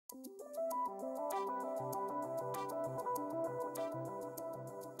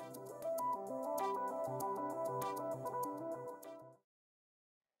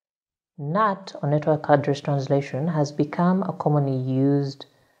NAT, or network address translation, has become a commonly used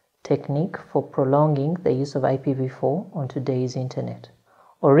technique for prolonging the use of IPv4 on today's internet.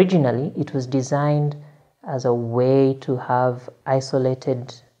 Originally, it was designed as a way to have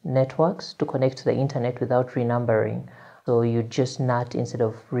isolated networks to connect to the internet without renumbering. So you just NAT instead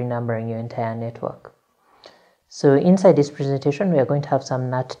of renumbering your entire network. So inside this presentation, we are going to have some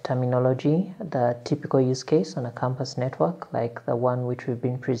NAT terminology, the typical use case on a campus network, like the one which we've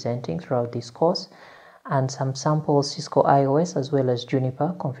been presenting throughout this course, and some sample Cisco iOS as well as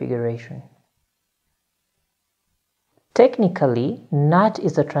Juniper configuration. Technically, NAT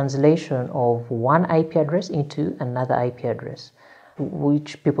is a translation of one IP address into another IP address,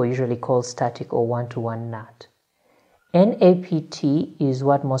 which people usually call static or one-to-one NAT. NAT is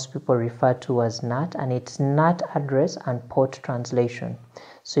what most people refer to as NAT, and it's NAT address and port translation.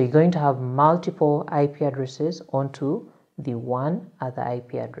 So you're going to have multiple IP addresses onto the one other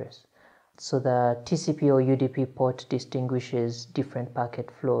IP address. So the TCP or UDP port distinguishes different packet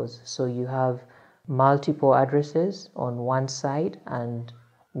flows. So you have multiple addresses on one side and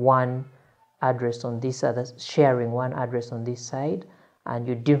one address on this other, sharing one address on this side, and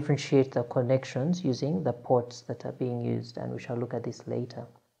you differentiate the connections using the ports that are being used, and we shall look at this later.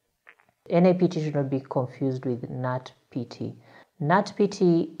 NAPT should not be confused with NATPT.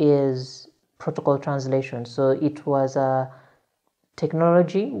 NATPT is protocol translation, so it was a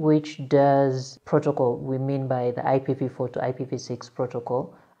technology which does protocol, we mean by the IPv4 to IPv6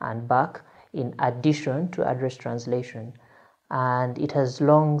 protocol and back, in addition to address translation, and it has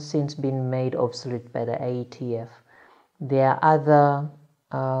long since been made obsolete by the IETF. There are other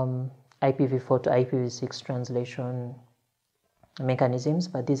IPv4 to IPv6 translation mechanisms,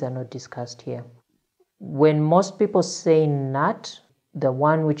 but these are not discussed here. When most people say NAT, the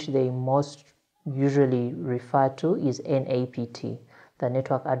one which they most usually refer to is NAPT, the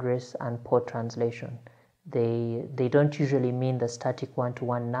network address and port translation. They don't usually mean the static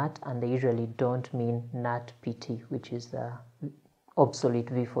one-to-one NAT, and they usually don't mean NATPT, which is the obsolete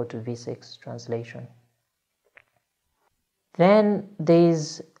v4 to v6 translation. Then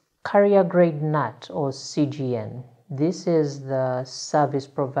there's carrier grade NAT or CGN. This is the service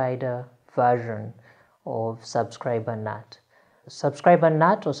provider version of subscriber NAT. Subscriber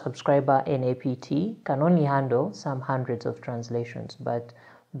NAT or subscriber NAPT can only handle some hundreds of translations, but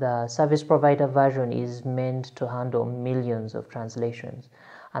the service provider version is meant to handle millions of translations.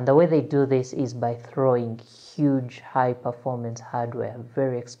 And the way they do this is by throwing huge high performance hardware,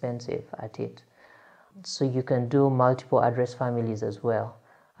 very expensive at it. So you can do multiple address families as well,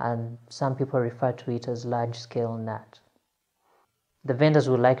 and some people refer to it as large-scale NAT. The vendors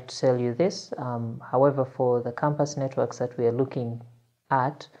would like to sell you this. However, for the campus networks that we are looking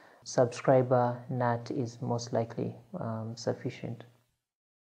at, subscriber NAT is most likely sufficient.